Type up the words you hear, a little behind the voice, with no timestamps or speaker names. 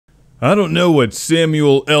I don't know what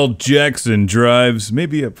Samuel L. Jackson drives,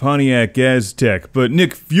 maybe a Pontiac Aztek, but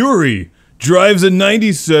Nick Fury drives a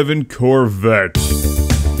 '97 Corvette.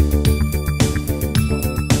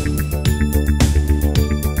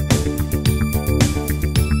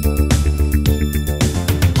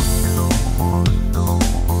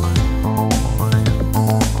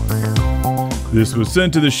 This was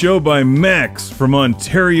sent to the show by Max from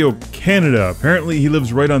Ontario, Canada. Apparently he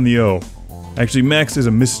lives right on the O. Actually, Max is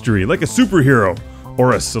a mystery, like a superhero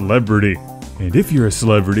or a celebrity. And if you're a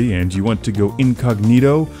celebrity and you want to go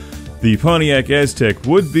incognito, the Pontiac Aztek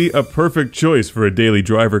would be a perfect choice for a daily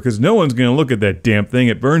driver because no one's going to look at that damn thing.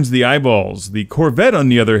 It burns the eyeballs. The Corvette, on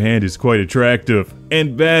the other hand, is quite attractive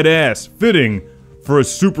and badass, fitting for a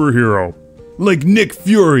superhero. Like Nick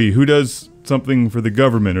Fury, who does something for the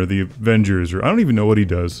government or the Avengers, or I don't even know what he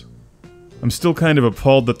does. I'm still kind of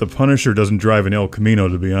appalled that the Punisher doesn't drive an El Camino,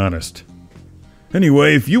 to be honest.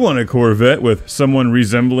 Anyway, if you want a Corvette with someone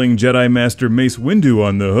resembling Jedi Master Mace Windu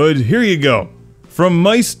on the hood, here you go. From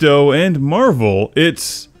Maisto and Marvel,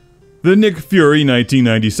 it's the Nick Fury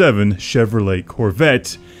 1997 Chevrolet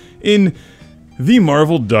Corvette in the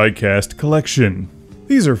Marvel Diecast Collection.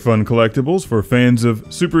 These are fun collectibles for fans of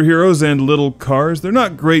superheroes and little cars. They're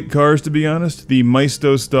not great cars, to be honest. The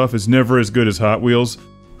Maisto stuff is never as good as Hot Wheels,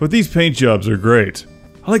 but these paint jobs are great.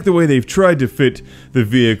 I like the way they've tried to fit the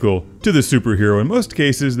vehicle to the superhero. In most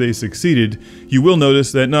cases, they succeeded. You will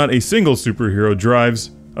notice that not a single superhero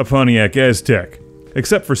drives a Pontiac Aztek,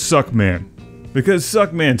 except for Suckman. Because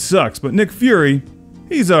Suckman sucks, but Nick Fury,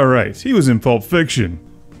 he's alright. He was in Pulp Fiction.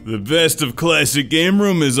 The best of Classic Game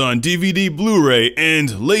Room is on DVD, Blu-ray,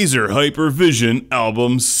 and Laser Hypervision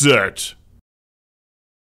album set.